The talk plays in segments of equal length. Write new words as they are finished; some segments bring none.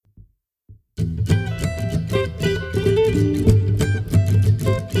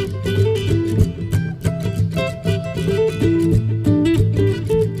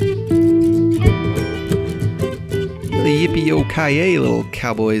Kaye, little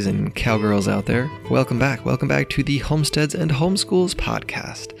cowboys and cowgirls out there. Welcome back. Welcome back to the Homesteads and Homeschools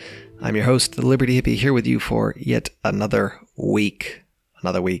podcast. I'm your host, the Liberty Hippie, here with you for yet another week.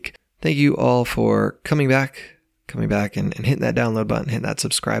 Thank you all for coming back and hitting that download button, hitting that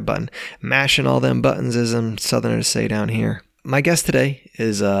subscribe button, mashing all them buttons, as them Southerners say down here. My guest today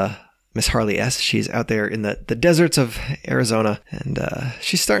is Miss Harley S. She's out there in the deserts of Arizona, and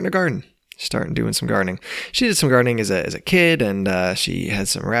she's starting a garden. Starting doing some gardening. She did some gardening as a kid, and she had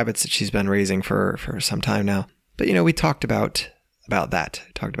some rabbits that she's been raising for some time now. But we talked about that.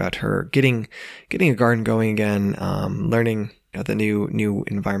 Talked about her getting a garden going again, learning the new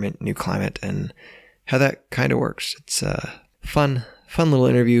environment, new climate, and how that kind of works. It's a fun little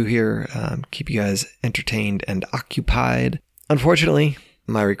interview here. Keep you guys entertained and occupied. Unfortunately,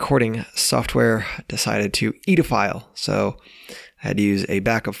 my recording software decided to eat a file, so I had to use a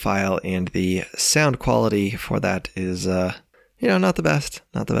backup file, and the sound quality for that is, not the best.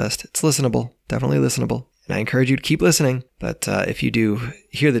 It's listenable, definitely listenable, and I encourage you to keep listening. But if you do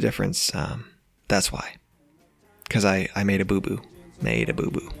hear the difference, that's why. Because I made a boo-boo.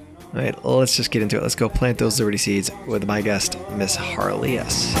 All right, let's just get into it. Let's go plant those liberty seeds with my guest, Miss Harley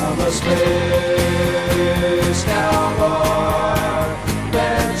S. I'm a space cowboy,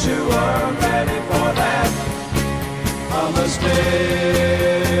 bet you were ready for that. I'm a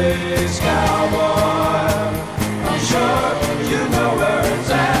space cowboy, I'm sure you know where it's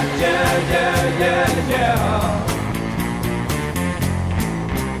at.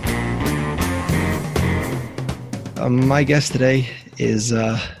 Yeah. My guest today is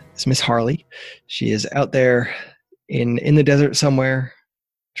Miss Harley. She is out there in the desert somewhere,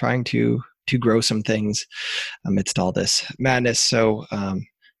 trying to grow some things amidst all this madness. So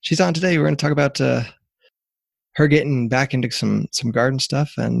she's on today. We're going to talk about her getting back into some garden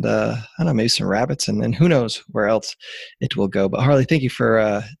stuff, and I don't know, maybe some rabbits, and then who knows where else it will go. But Harley, thank you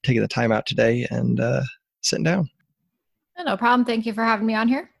for taking the time out today and sitting down. No problem. Thank you for having me on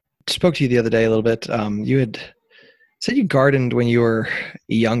here. Spoke to you the other day a little bit. You had said you gardened when you were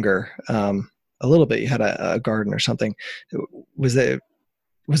younger, a little bit. You had a garden or something. Was it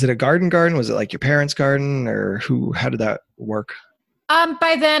a garden? Was it like your parents' garden, or how did that work?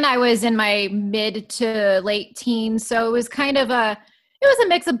 By then I was in my mid to late teens, so it was a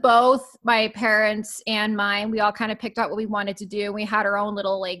mix of both. My parents and mine, we all kind of picked out what we wanted to do. We had our own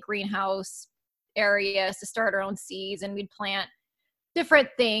little greenhouse areas to start our own seeds, and we'd plant different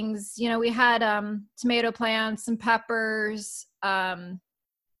things. We had tomato plants, some peppers, a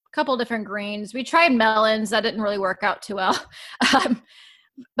couple different greens. We tried melons. That didn't really work out too well.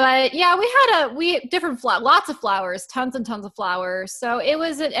 But yeah, we had lots of flowers, tons and tons of flowers. So it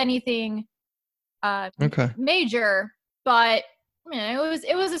wasn't anything major, but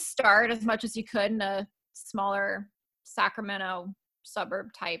it was a start as much as you could in a smaller Sacramento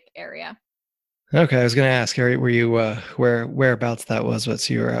suburb type area. Okay, I was going to ask, were you whereabouts that was?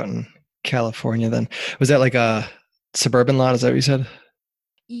 So you were out in California then. Was that like a suburban lot? Is that what you said?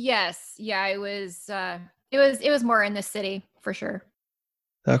 Yes, yeah, it was more in the city for sure.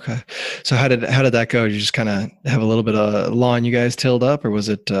 Okay, so how did that go? Did you just kind of have a little bit of lawn you guys tilled up, or was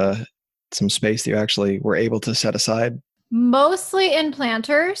it some space that you actually were able to set aside? Mostly in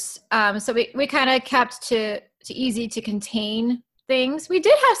planters. So we kind of kept to easy to contain things. We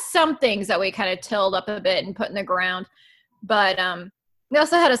did have some things that we kind of tilled up a bit and put in the ground, but we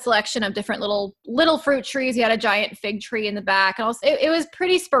also had a selection of different little fruit trees. We had a giant fig tree in the back, and also it was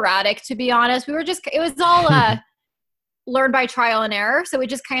pretty sporadic, to be honest. It was all learned by trial and error. So we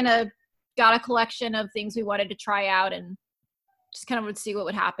just kind of got a collection of things we wanted to try out and just kind of would see what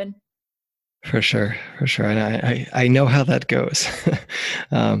would happen. For sure. And I know how that goes.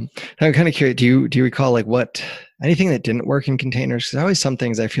 I'm kind of curious. Do you recall anything that didn't work in containers? Because always some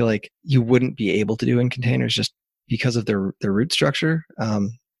things I feel like you wouldn't be able to do in containers just because of their root structure.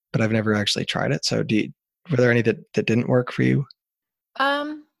 But I've never actually tried it. So were there any that didn't work for you?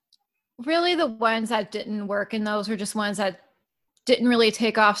 Really the ones that didn't work in those were just ones that didn't really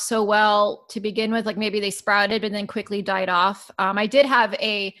take off so well to begin with. Like maybe they sprouted and then quickly died off. I did have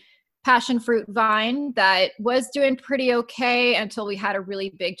a passion fruit vine that was doing pretty okay until we had a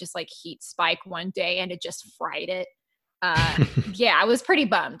really big heat spike one day and it just fried it. Yeah, I was pretty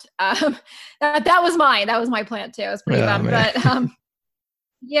bummed. That was mine. That was my plant too. I was pretty bummed. Man. But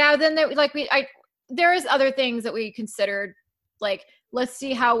yeah, then there is other things that we considered, let's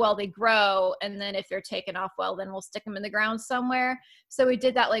see how well they grow. And then if they're taken off well, then we'll stick them in the ground somewhere. So we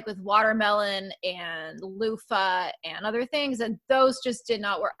did that with watermelon and loofah and other things. And those just did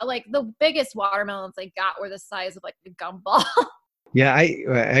not work. The biggest watermelons I got were the size of a gumball. Yeah,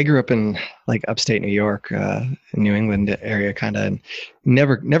 I grew up in like upstate New York, New England area, kind of, and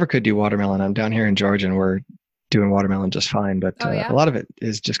never could do watermelon. I'm down here in Georgia, and we're doing watermelon just fine. But Oh a yeah. lot of it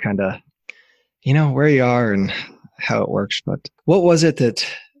is just kind of, where you are and how it works. But what was it that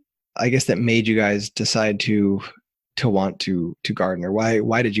I guess that made you guys decide to want to garden, or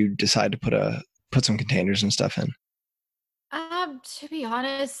why did you decide to put some containers and stuff in? To be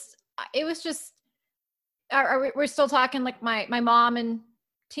honest, it was just. We're still talking like my mom and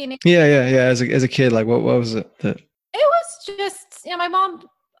teenage. Yeah. As a kid, like what was it that? It was just, my mom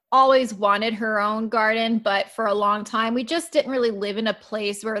always wanted her own garden, but for a long time, we just didn't really live in a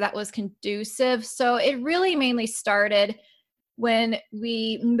place where that was conducive. So it really mainly started when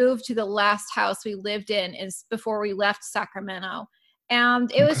we moved to the last house we lived in is before we left Sacramento. And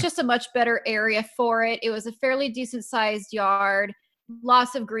it was Okay. just a much better area for it. It was a fairly decent sized yard,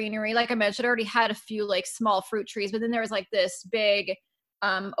 lots of greenery. Like I mentioned, I already had a few like small fruit trees, but then there was like this big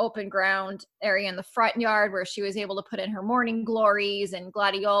open ground area in the front yard where she was able to put in her morning glories and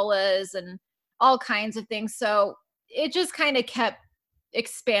gladiolas and all kinds of things. So it just kind of kept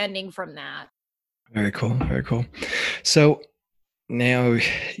expanding from that. Very cool. Very cool. So now,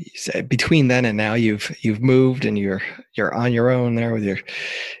 between then and now, you've moved and you're on your own there with your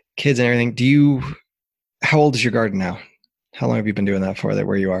kids and everything. How old is your garden now? How long have you been doing that for? That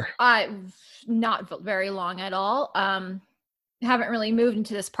where you are? Not very long at all. Haven't really moved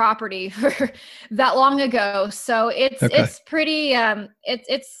into this property for that long ago, so it's Okay. it's pretty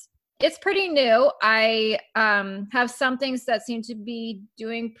it's pretty new. I have some things that seem to be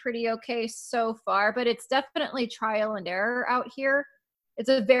doing pretty okay so far, but it's definitely trial and error out here. It's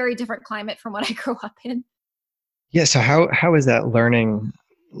a very different climate from what I grew up in. Yeah. So how is that learning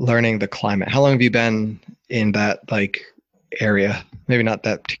the climate? How long have you been in that like area? Maybe not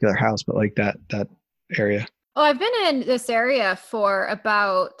that particular house, but like that area. Oh, I've been in this area for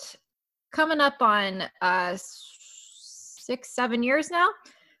about coming up on 6, 7 years now.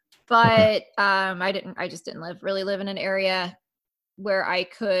 Okay. But I just didn't live in an area where I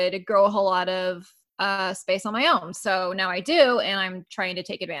could grow a whole lot of space on my own. So now I do, and I'm trying to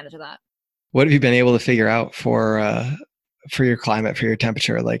take advantage of that. What have you been able to figure out for your climate, for your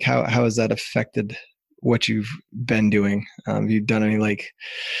temperature? Like how has that affected what you've been doing? Have you done any like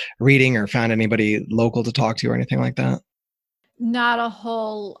reading or found anybody local to talk to or anything like that? Not a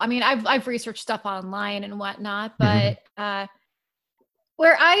whole. I mean, I've researched stuff online and whatnot, Hmm. but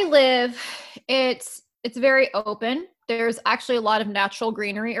where I live, it's very open. There's actually a lot of natural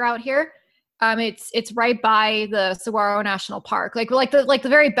greenery out here. It's right by the Saguaro National Park, like the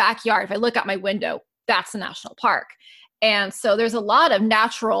very backyard. If I look out my window, that's the national park, and so there's a lot of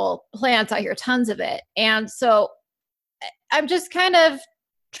natural plants out here, tons of it. And so I'm just kind of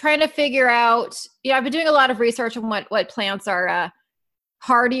trying to figure out. I've been doing a lot of research on what plants are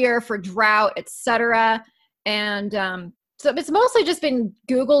hardier for drought, etc. And so it's mostly just been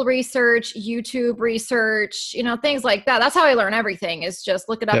Google research, YouTube research, things like that. That's how I learn everything is just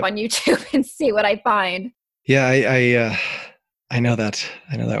look it up Yep. on YouTube and see what I find. Yeah, I know that.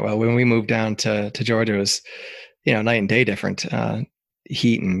 I know that well. When we moved down to Georgia, it was night and day different,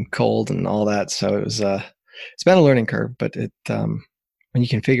 heat and cold and all that. So it's been a learning curve, but when you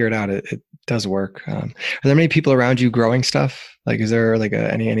can figure it out, it does work. Are there many people around you growing stuff? Like, is there like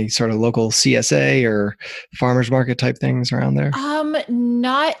any sort of local CSA or farmers market type things around there?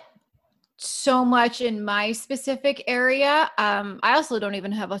 Not so much in my specific area. I also don't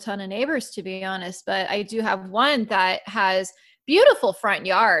even have a ton of neighbors, to be honest, but I do have one that has beautiful front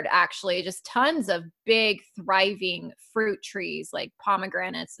yard, actually, just tons of big thriving fruit trees like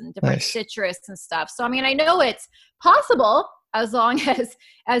pomegranates and different Nice. citrus and stuff. So I mean, I know it's possible as long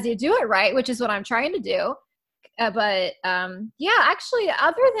as you do it right, which is what I'm trying to do. But yeah, actually,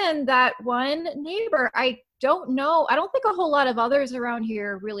 other than that one neighbor, I don't know. I don't think a whole lot of others around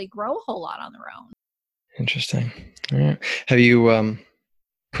here really grow a whole lot on their own. Interesting. All right. Have you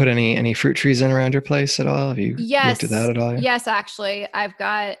put any fruit trees in around your place at all? Have you looked at that Yes, at all? Yeah. yes, actually, I've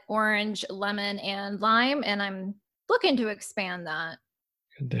got orange, lemon, and lime, and I'm looking to expand that.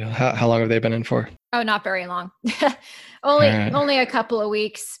 Good deal. How long have they been in for? Oh, not very long. All only right. only a couple of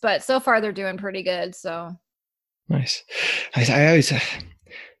weeks, but so far they're doing pretty good. So Nice. I always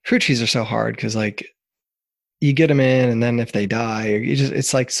fruit trees are so hard because like you get them in and then if they die,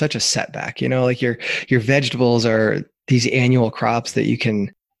 it's like such a setback. Like your vegetables are these annual crops that you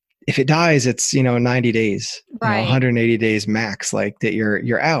can, if it dies, it's 90 days, right. 180 days max. Like that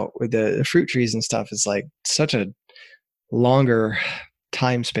you're out with the fruit trees and stuff. It's like such a longer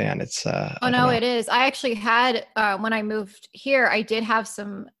time span. It's Oh I don't no, know. it is. I actually had when I moved here, I did have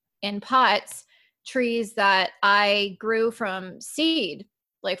some in pots, trees that I grew from seed,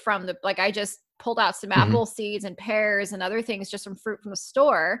 like I just pulled out some apple seeds and pears and other things just from fruit from the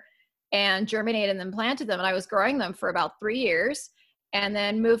store and germinated them, planted them. And I was growing them for about 3 years and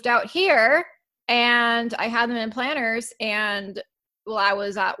then moved out here and I had them in planters. And while I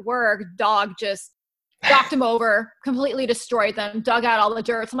was at work, dog just knocked them over, completely destroyed them, dug out all the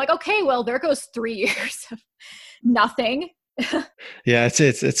dirt. So I'm like, okay, well, there goes 3 years of nothing. Yeah,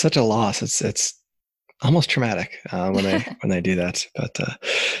 it's such a loss. It's almost traumatic when they do that. But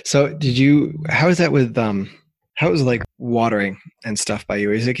so how is that with how is like watering and stuff by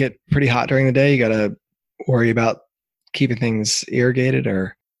you? Does it get pretty hot during the day? You got to worry about keeping things irrigated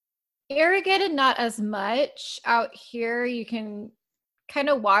or? Irrigated, not as much. Out here, you can kind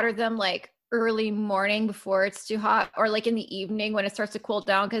of water them like early morning before it's too hot, or like in the evening when it starts to cool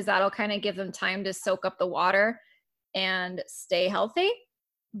down, because that'll kind of give them time to soak up the water and stay healthy.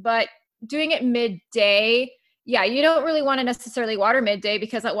 But doing it midday, yeah, you don't really want to necessarily water midday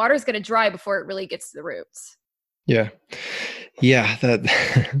because that water is going to dry before it really gets to the roots. Yeah.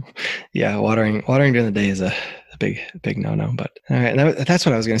 Yeah, watering during the day is a big no. But all right, that's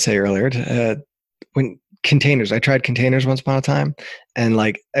what I was going to say earlier. When containers, I tried containers once upon a time, and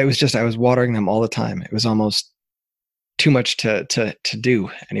like I was watering them all the time. It was almost too much to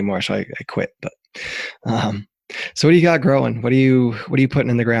do anymore, so I quit. But so what do you got growing? What are you putting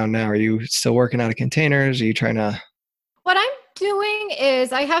in the ground now? Are you still working out of containers? Are you trying to? What I'm doing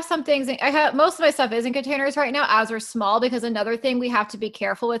is I have some things. I have most of my stuff is in containers right now as we're small, because another thing we have to be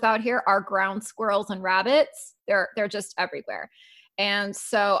careful with out here are ground squirrels and rabbits. They're just everywhere. And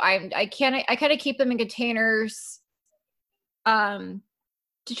so I kind of keep them in containers to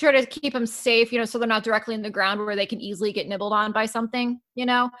try to keep them safe, so they're not directly in the ground where they can easily get nibbled on by something,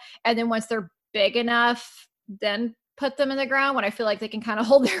 and then once they're big enough, then put them in the ground when I feel like they can kind of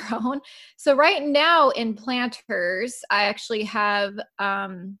hold their own. So right now in planters, I actually have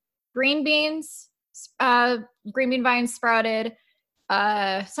green bean vines sprouted,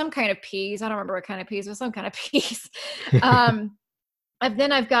 some kind of peas. I don't remember what kind of peas, but some kind of peas.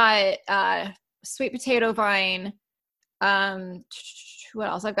 Then I've got sweet potato vine. What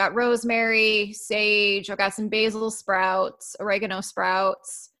else? I've got rosemary, sage. I've got some basil sprouts, oregano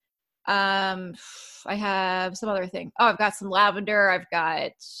sprouts. I have some other thing. Oh, I've got some lavender. I've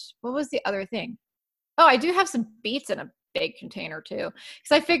got, what was the other thing? Oh, I do have some beets in a big container too.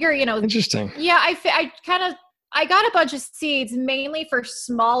 Cause I figure, Interesting. Yeah, I got a bunch of seeds mainly for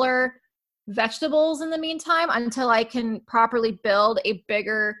smaller vegetables in the meantime until I can properly build a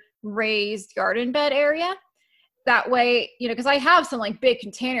bigger raised garden bed area. That way, because I have some like big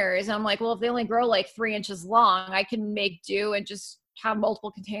containers and I'm like, well, if they only grow like 3 inches long, I can make do and just have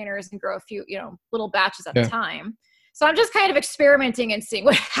multiple containers and grow a few, little batches at a time. So I'm just kind of experimenting and seeing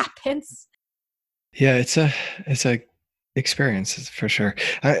what happens. Yeah, it's a experience for sure.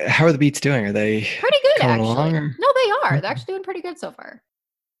 How are the beets doing? Are they pretty good coming actually? along, or? No, they are. They're actually doing pretty good so far.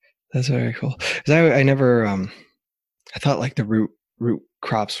 That's very cool. Because I never I thought like the root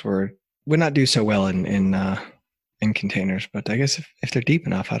crops would not do so well in containers, but I guess if they're deep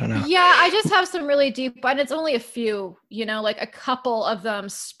enough, I don't know. Yeah, I just have some really deep, but it's only a few, like a couple of them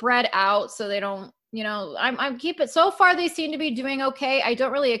spread out so they don't, I'm keeping, so far they seem to be doing okay. I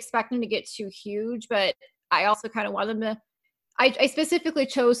don't really expect them to get too huge, but I also kind of want them to, I specifically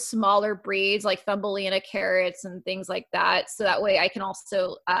chose smaller breeds like Thumbelina carrots and things like that. So that way I can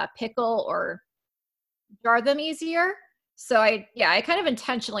also pickle or jar them easier. So I kind of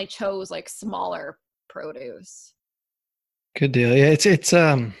intentionally chose like smaller produce. Good deal. Yeah,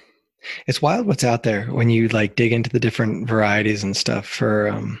 it's wild what's out there when you like dig into the different varieties and stuff. For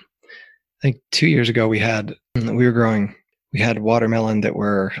I think 2 years ago we had watermelon that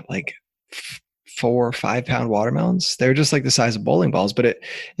were like 4 or 5 pound watermelons. They were just like the size of bowling balls, but it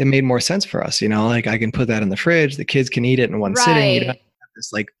made more sense for us, like I can put that in the fridge, the kids can eat it in one sitting. You don't have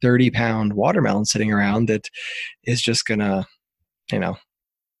this like 30-pound watermelon sitting around that is just gonna,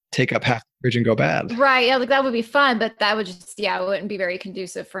 take up half the fridge and go bad. Right. Yeah, like that would be fun, but that would just, it wouldn't be very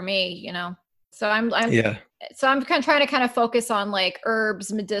conducive for me, So I'm kind of trying to focus on like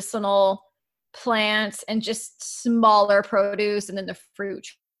herbs, medicinal plants, and just smaller produce, and then the fruit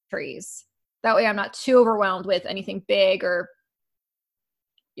trees. That way I'm not too overwhelmed with anything big or,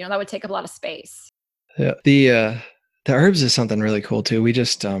 that would take up a lot of space. Yeah. The herbs is something really cool too. We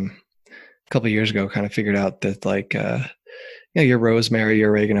just a couple of years ago kind of figured out that like your rosemary,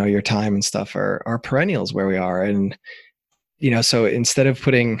 your oregano, your thyme and stuff are perennials where we are. And so instead of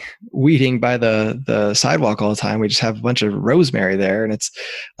putting weeding by the sidewalk all the time, we just have a bunch of rosemary there, and it's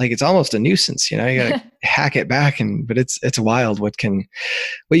like it's almost a nuisance. You gotta hack it back, but it's wild what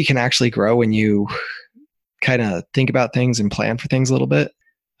you can actually grow when you kind of think about things and plan for things a little bit.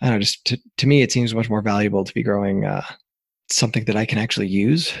 I don't know, just to me, it seems much more valuable to be growing something that I can actually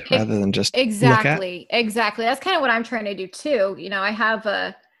use rather than just exactly. That's kind of what I'm trying to do too. I have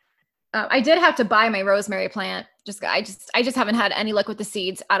I did have to buy my rosemary plant. I just haven't had any luck with the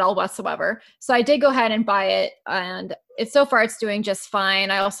seeds at all whatsoever. So I did go ahead and buy it, and so far it's doing just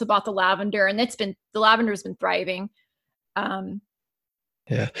fine. I also bought the lavender, and the lavender's been thriving.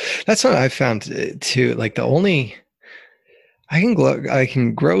 Yeah, that's what I found too. Like I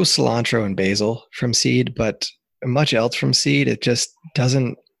can grow cilantro and basil from seed, but much else from seed, it just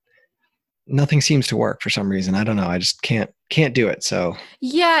doesn't. Nothing seems to work for some reason. I don't know. I just can't do it. So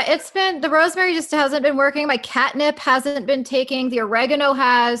yeah, the rosemary just hasn't been working. My catnip hasn't been taking. The oregano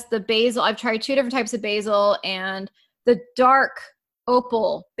has. The basil, I've tried 2 different types of basil, and the dark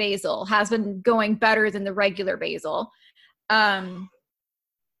opal basil has been going better than the regular basil. And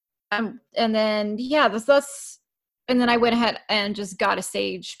then and then I went ahead and just got a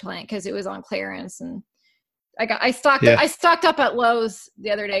sage plant because it was on clearance, and I stocked up at Lowe's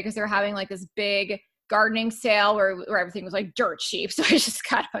the other day because they're having like this big gardening sale where everything was like dirt cheap. So I just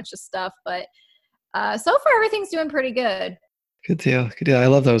got a bunch of stuff, but so far everything's doing pretty good. Good deal. I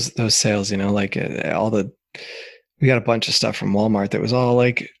love those sales. Like we got a bunch of stuff from Walmart that was all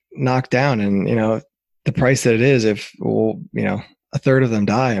like knocked down, and the price that it is. If a third of them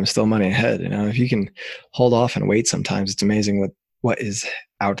die, I'm still money ahead. If you can hold off and wait, sometimes it's amazing what is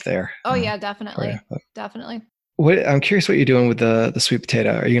out there. Oh yeah, definitely. Definitely. I'm curious what you're doing with the sweet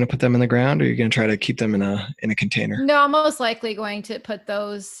potato. Are you going to put them in the ground, or are you going to try to keep them in a container? No, I'm most likely going to put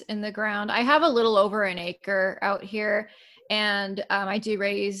those in the ground. I have a little over an acre out here, and I do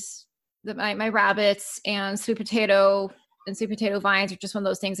raise my rabbits, and sweet potato vines are just one of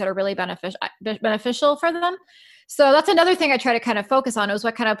those things that are really beneficial for them. So that's another thing I try to kind of focus on is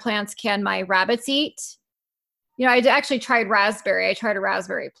what kind of plants can my rabbits eat. I actually tried raspberry. I tried a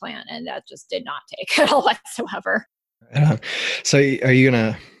raspberry plant, and that just did not take at all whatsoever. So are you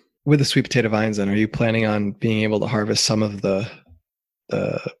going to, with the sweet potato vines then, are you planning on being able to harvest some of the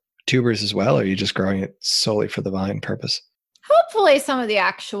tubers as well? Or are you just growing it solely for the vine purpose? Hopefully some of the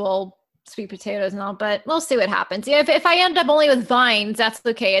actual sweet potatoes and all, but we'll see what happens. If I end up only with vines, that's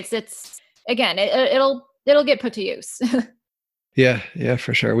okay. It's again, it'll get put to use. Yeah,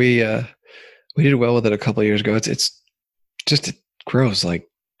 for sure. We did well with it a couple of years ago. It's just, it grows like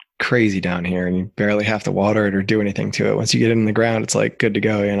crazy down here, and you barely have to water it or do anything to it. Once you get it in the ground, it's like good to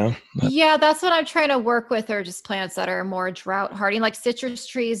go, But, yeah, that's what I'm trying to work with, or just plants that are more drought hardy. Like citrus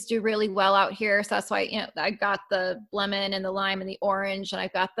trees do really well out here. So that's why, I got the lemon and the lime and the orange, and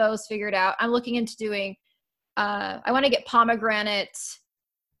I've got those figured out. I'm looking into doing, I want to get pomegranate,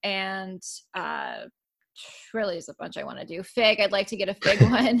 and really there's a bunch I want to do. Fig, I'd like to get a fig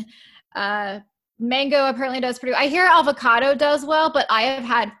one. Mango apparently does pretty well. I hear avocado does well, but I have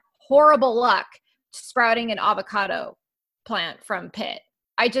had horrible luck sprouting an avocado plant from Pitt.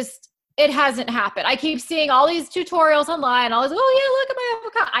 It hasn't happened. I keep seeing all these tutorials online. Oh yeah, look at my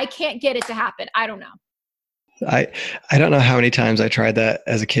avocado. I can't get it to happen. I don't know. I don't know how many times I tried that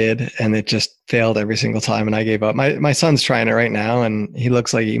as a kid, and it just failed every single time, and I gave up. My son's trying it right now, and he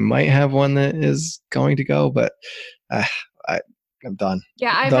looks like he might have one that is going to go, but I'm done.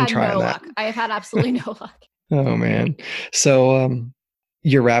 Yeah, I've had no luck. I have had absolutely no luck. Oh man. So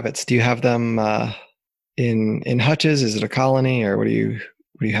your rabbits, do you have them in hutches? Is it a colony, or what do you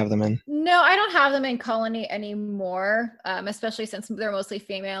have them in? No, I don't have them in colony anymore, especially since they're mostly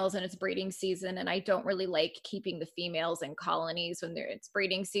females and it's breeding season, and I don't really like keeping the females in colonies when it's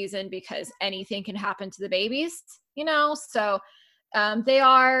breeding season because anything can happen to the babies, So they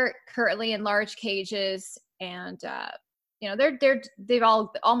are currently in large cages, and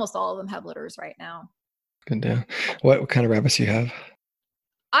almost all of them have litters right now. Good deal. What kind of rabbits do you have?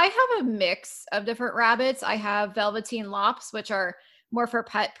 I have a mix of different rabbits. I have Velveteen Lops, which are more for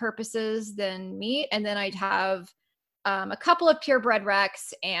pet purposes than meat. And then I'd have a couple of purebred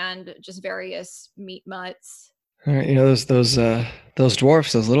Rex and just various meat mutts. All right, those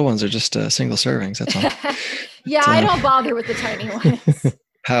dwarfs, those little ones are just single servings. That's all. Yeah, I don't bother with the tiny ones.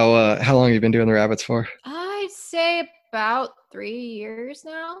 How long have you been doing the rabbits for? I'd say about 3 years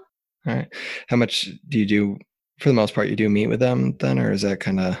now. All right. How much do you do? For the most part, you do meet with them then, or is that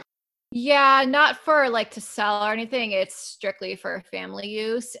kind of? Yeah, not for like to sell or anything. It's strictly for family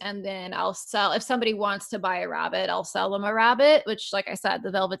use. And then I'll sell, if somebody wants to buy a rabbit, I'll sell them a rabbit, which, like I said, the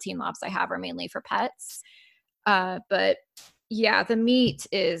Velveteen Lops I have are mainly for pets. But Yeah, the meat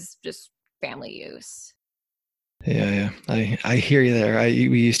is just family use. Yeah, yeah. I hear you there.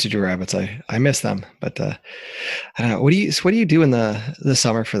 We used to do rabbits. I miss them, but I don't know. What do you do in the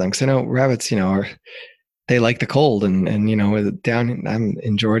summer for them? Because I know rabbits, they like the cold, and down I'm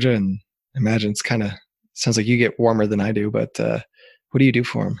in Georgia, and I imagine it's kind of sounds like you get warmer than I do. But what do you do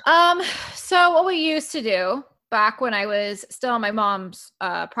for them? So what we used to do back when I was still on my mom's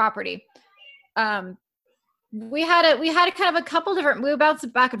property, um, we had a kind of a couple different, we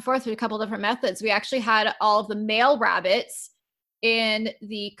bounced back and forth with a couple different methods. We actually had all of the male rabbits in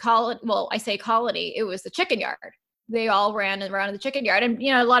the colony. Well, I say colony, it was the chicken yard. They all ran around in the chicken yard. And,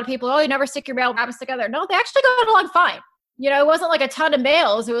 a lot of people, oh, you never stick your male rabbits together. No, they actually got along fine. It wasn't like a ton of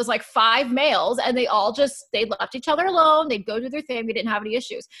males. It was like 5 males, and they left each other alone. They'd go do their thing. We didn't have any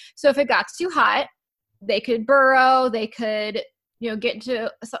issues. So if it got too hot, they could burrow. They could, get into,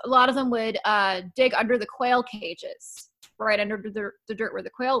 so a lot of them would dig under the quail cages, right under the dirt where the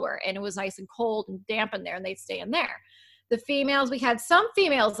quail were. And it was nice and cold and damp in there, and they'd stay in there. The females, we had some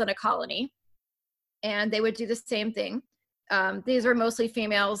females in a colony, and they would do the same thing. These are mostly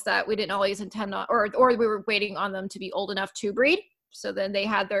females that we didn't always intend on, or we were waiting on them to be old enough to breed. So then they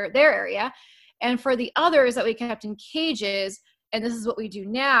had their area. And for the others that we kept in cages, and this is what we do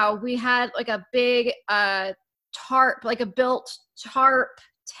now, we had like a big tarp, like a built tarp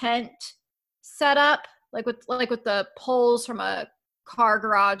tent set up, like with the poles from a car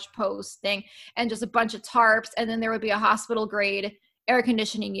garage post thing, and just a bunch of tarps. And then there would be a hospital grade air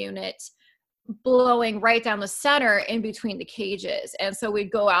conditioning unit blowing right down the center in between the cages. And so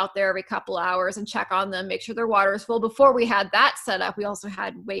we'd go out there every couple hours and check on them, make sure their water is full. Before we had that set up, we also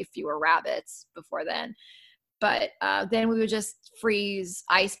had way fewer rabbits before then. But then we would just freeze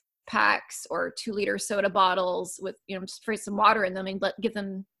ice packs or 2-liter soda bottles with, just freeze some water in them and give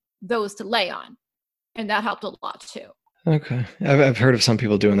them those to lay on. And that helped a lot too. Okay. I've heard of some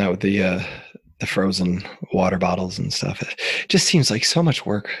people doing that with the frozen water bottles and stuff. It just seems like so much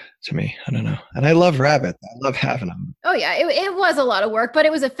work to me. I don't know. And I love rabbits. I love having them. Oh yeah, it was a lot of work, but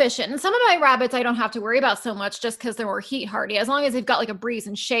it was efficient. And some of my rabbits I don't have to worry about so much just because they're more heat hardy. As long as they've got like a breeze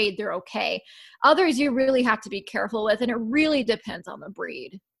and shade, they're okay. Others you really have to be careful with, and it really depends on the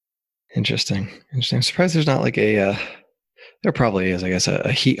breed. Interesting. I'm surprised there's not like there probably is, I guess,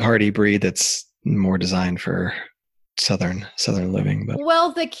 a heat hardy breed that's more designed for southern living. But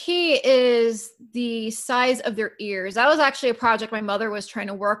well, the key is the size of their ears. That was actually a project my mother was trying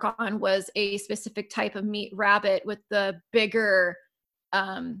to work on, was a specific type of meat rabbit with the bigger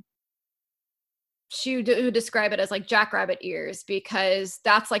she would describe it as like jackrabbit ears, because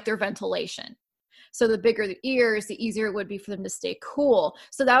that's like their ventilation. So the bigger the ears, the easier it would be for them to stay cool.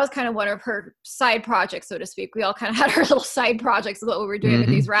 So that was kind of one of her side projects, so to speak. We all kind of had our little side projects of what we were doing with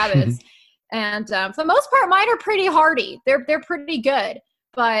these rabbits. And for the most part, mine are pretty hardy. They're pretty good,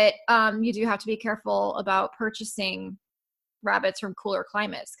 but you do have to be careful about purchasing rabbits from cooler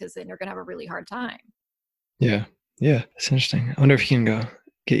climates, because then you're going to have a really hard time. Yeah, it's interesting. I wonder if you can go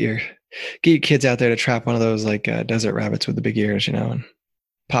get your kids out there to trap one of those like desert rabbits with the big ears, and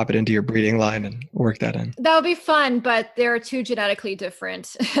pop it into your breeding line and work that in. That would be fun, but they're too genetically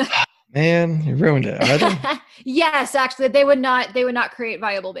different. Man, you ruined it. Are they? Yes, actually, they would not create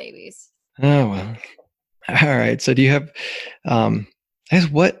viable babies. Oh, well. All right. So do you have, I guess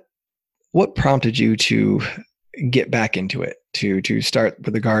what prompted you to get back into it, to start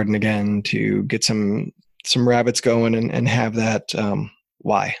with the garden again, to get some rabbits going and have that,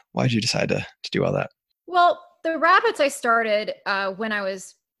 why did you decide to do all that? Well, the rabbits I started when I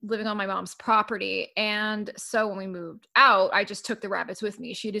was living on my mom's property. And so when we moved out, I just took the rabbits with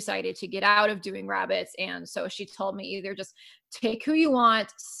me. She decided to get out of doing rabbits. And so she told me either just take who you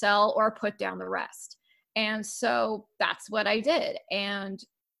want, sell, or put down the rest. And so that's what I did. And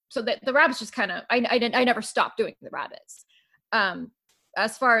so that the rabbits just kind of, I never stopped doing the rabbits.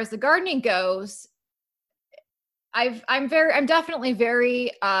 As far as the gardening goes, I'm definitely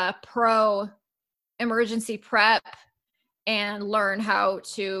very pro emergency prep and learn how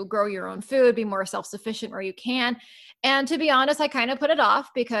to grow your own food, be more self-sufficient where you can. And to be honest, I kind of put it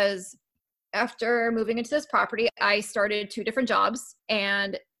off because after moving into this property, I started 2 different jobs,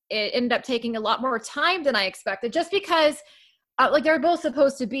 and it ended up taking a lot more time than I expected, just because like they're both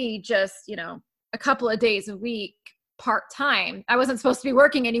supposed to be just, a couple of days a week part-time. I wasn't supposed to be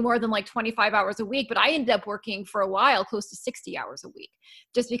working any more than like 25 hours a week, but I ended up working for a while close to 60 hours a week,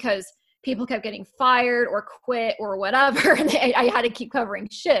 just because people kept getting fired or quit or whatever, and I had to keep covering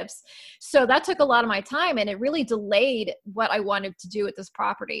shifts. So that took a lot of my time, and it really delayed what I wanted to do at this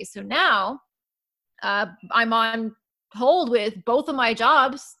property. So now I'm on hold with both of my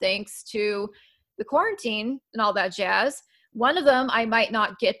jobs thanks to the quarantine and all that jazz. One of them I might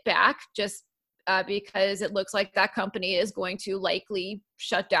not get back just because it looks like that company is going to likely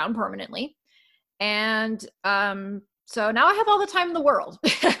shut down permanently. And so now I have all the time in the world.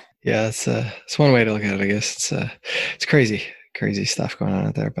 Yeah, it's one way to look at it, I guess. It's crazy stuff going on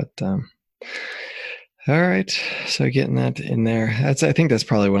out there. But all right, so getting that in there, I think that's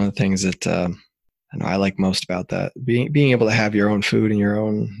probably one of the things that I know I like most about that, being able to have your own food and your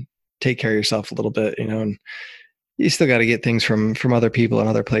own, take care of yourself a little bit, and you still got to get things from other people and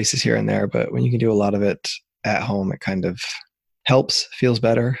other places here and there. But when you can do a lot of it at home, it kind of helps, feels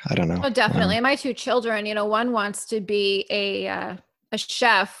better. I don't know. Oh, definitely. And my two children, one wants to be a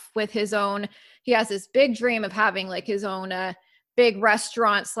chef with his own. He has this big dream of having like his own big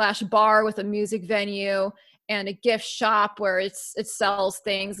restaurant / bar with a music venue and a gift shop where it sells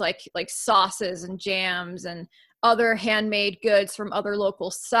things like sauces and jams and other handmade goods from other local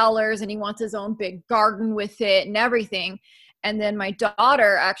sellers. And he wants his own big garden with it and everything. And then my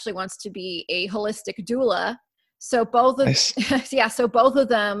daughter actually wants to be a holistic doula. So both of Nice. yeah, so both of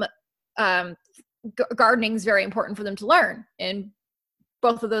them, gardening is very important for them to learn in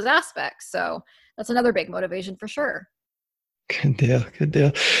both of those aspects. So that's another big motivation for sure. Good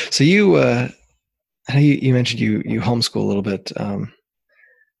deal. So you mentioned you homeschool a little bit.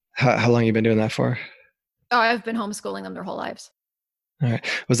 How long you been doing that for? Oh, I've been homeschooling them their whole lives. All right.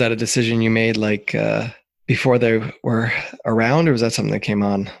 Was that a decision you made like before they were around, or was that something that came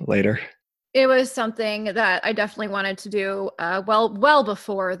on later? It was something that I definitely wanted to do well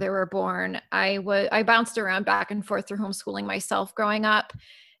before they were born. I bounced around back and forth through homeschooling myself growing up.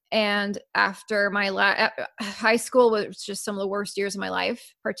 And after my high school was just some of the worst years of my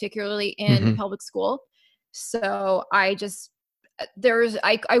life, particularly in public school. So I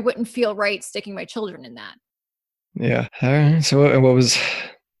wouldn't feel right sticking my children in that. Yeah. All right. So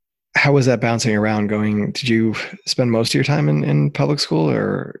how was that bouncing around going? Did you spend most of your time in public school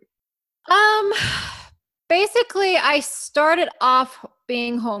or? Basically I started off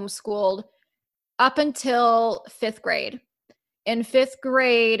being homeschooled up until 5th grade. In 5th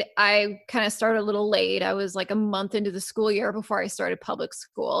grade, I kind of started a little late. I was like a month into the school year before I started public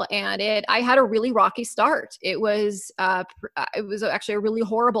school, and I had a really rocky start. It was actually a really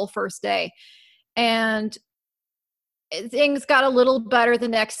horrible first day, and things got a little better the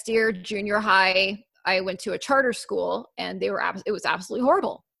next year. Junior high, I went to a charter school, and it was absolutely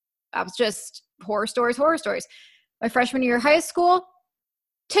horrible. I was just horror stories. My freshman year of high school,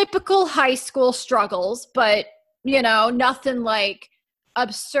 typical high school struggles, but nothing like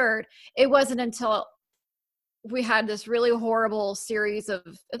absurd. It wasn't until we had this really horrible series of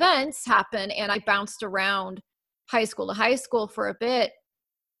events happen and I bounced around high school to high school for a bit.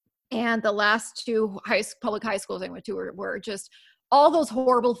 And the last two public high schools I went to were just all those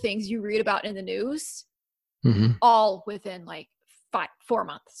horrible things you read about in the news, all within like 4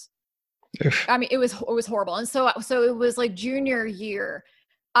 months. Oof. I mean, it was horrible. And so it was like junior year,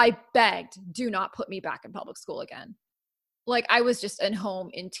 I begged, do not put me back in public school again. Like I was just in home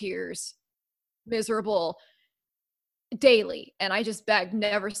in tears, miserable daily. And I just begged,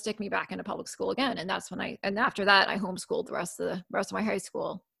 never stick me back into public school again. And that's and after that, I homeschooled the rest of my high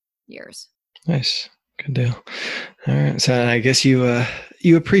school years. Nice. Good deal. All right. So I guess you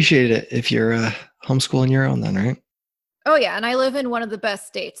appreciate it if you're homeschooling your own then, right? Oh yeah. And I live in one of the best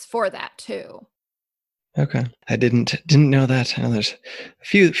states for that too. Okay. I didn't know that. I know there's a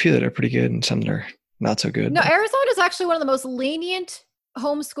few that are pretty good and some that are not so good. No, Arizona is actually one of the most lenient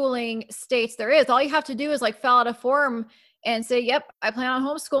homeschooling states there is. All you have to do is like fill out a form and say, yep, I plan on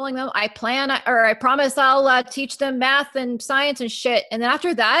homeschooling them. I promise I'll teach them math and science and shit. And then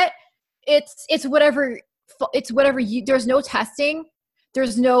after that, it's whatever there's no testing.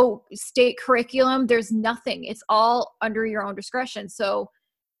 There's no state curriculum. There's nothing. It's all under your own discretion. So,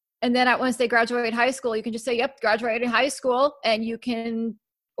 and then once they graduate high school, you can just say, yep, graduated high school, and you can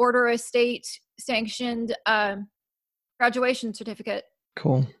order a state sanctioned graduation certificate.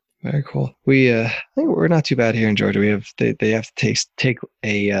 Cool. Very cool. I think we're not too bad here in Georgia. They have to take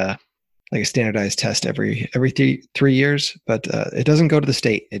a like a standardized test every 3 years, but it doesn't go to the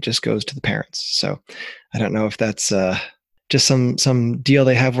state. It just goes to the parents. So I don't know if that's just some deal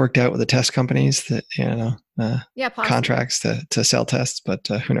they have worked out with the test companies that contracts to sell tests, but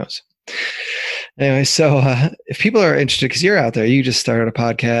who knows. Anyway, so if people are interested, because you're out there, you just started a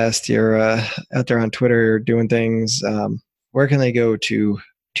podcast, you're out there on Twitter doing things. Where can they go to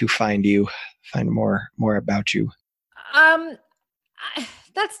find you, find more about you?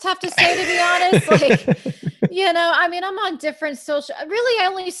 That's tough to say, to be honest. Like, I mean, I'm on different social. Really, I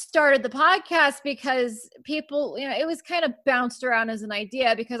only started the podcast because people, it was kind of bounced around as an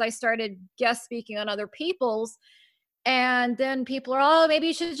idea because I started guest speaking on other people's. And then people are, oh, maybe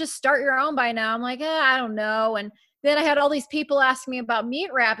you should just start your own by now. I'm like, I don't know. And then I had all these people asking me about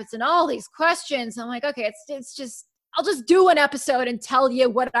meat rabbits and all these questions. I'm like, okay, it's just, I'll just do an episode and tell you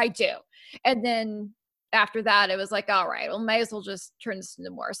what I do. And then after that, it was like, all right, well, may as well just turn this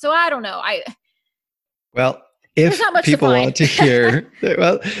into more. So I don't know. Well, if people want to hear,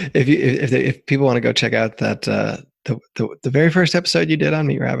 well, if people want to go check out that the very first episode you did on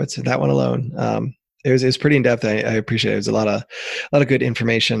meat rabbits, that one alone, it was pretty in depth. I appreciate it. There's a lot of good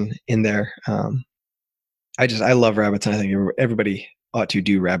information in there. I love rabbits, and I think everybody ought to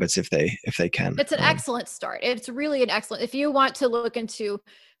do rabbits if they can. It's an excellent start. It's really an excellent, if you want to look into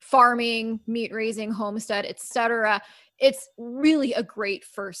farming, meat raising, homestead, etc., it's really a great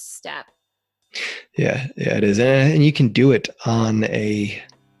first step. Yeah, it is. And you can do it on a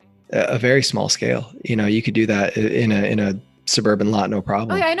very small scale. You know, you could do that in a suburban lot, no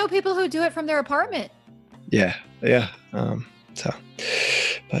problem. Oh yeah, I know people who do it from their apartment. Yeah.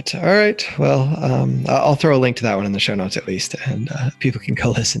 But all right. Well, I'll throw a link to that one in the show notes at least, and people can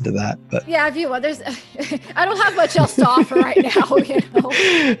go listen to that. But yeah, if you want, there's, I don't have much else to offer right now. You know.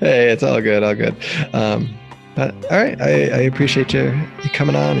 Hey, it's all good, but all right, I appreciate you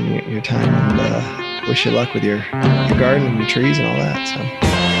coming on and your time, and wish you luck with your garden and your trees and all that. So.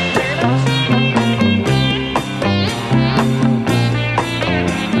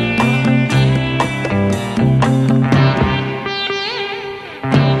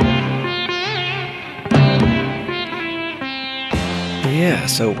 Yeah,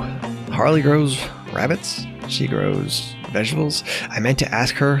 so Harley grows rabbits. She grows vegetables. I meant to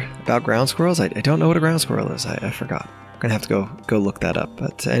ask her about ground squirrels. I don't know what a ground squirrel is. I forgot. I'm going to have to go look that up.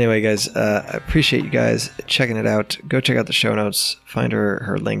 But anyway, guys, I appreciate you guys checking it out. Go check out the show notes. Find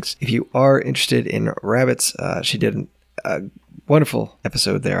her links. If you are interested in rabbits, she did a wonderful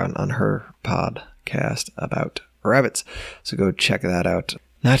episode there on her podcast about rabbits. So go check that out.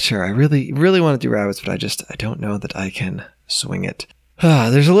 Not sure. I really, really want to do rabbits, but I don't know that I can swing it.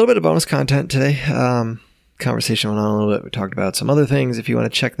 There's a little bit of bonus content today. Conversation went on a little bit. We talked about some other things. If you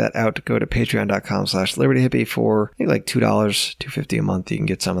want to check that out, go to patreon.com/libertyhippie for I think like $2, $2.50 a month. You can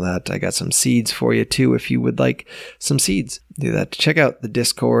get some of that. I got some seeds for you too if you would like some seeds. Do that. Check out the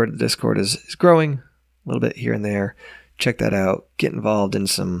Discord. The Discord is growing a little bit here and there. Check that out. Get involved in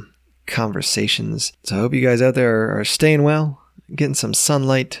some conversations. So I hope you guys out there are staying well, getting some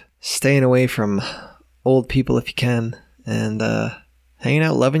sunlight, staying away from old people if you can, and hanging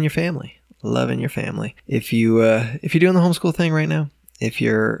out, loving your family. If you're doing the homeschool thing right now, if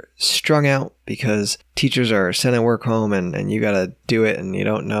you're strung out because teachers are sending work home and you got to do it and you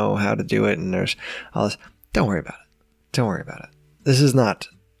don't know how to do it and there's all this, don't worry about it. This is not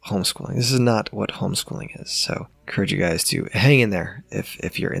homeschooling. This is not what homeschooling is. So encourage you guys to hang in there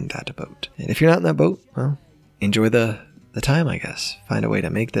if you're in that boat. And if you're not in that boat, well, enjoy the time, I guess. Find a way to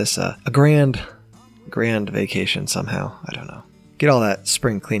make this a grand vacation somehow. I don't know. Get all that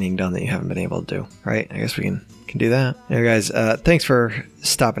spring cleaning done that you haven't been able to do, right? I guess we can do that. Anyway, guys, thanks for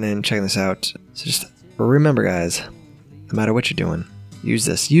stopping in, checking this out. So just remember, guys, no matter what you're doing, use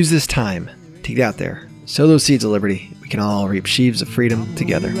this time to get out there, sow those seeds of liberty. We can all reap sheaves of freedom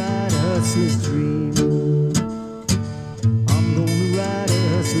together.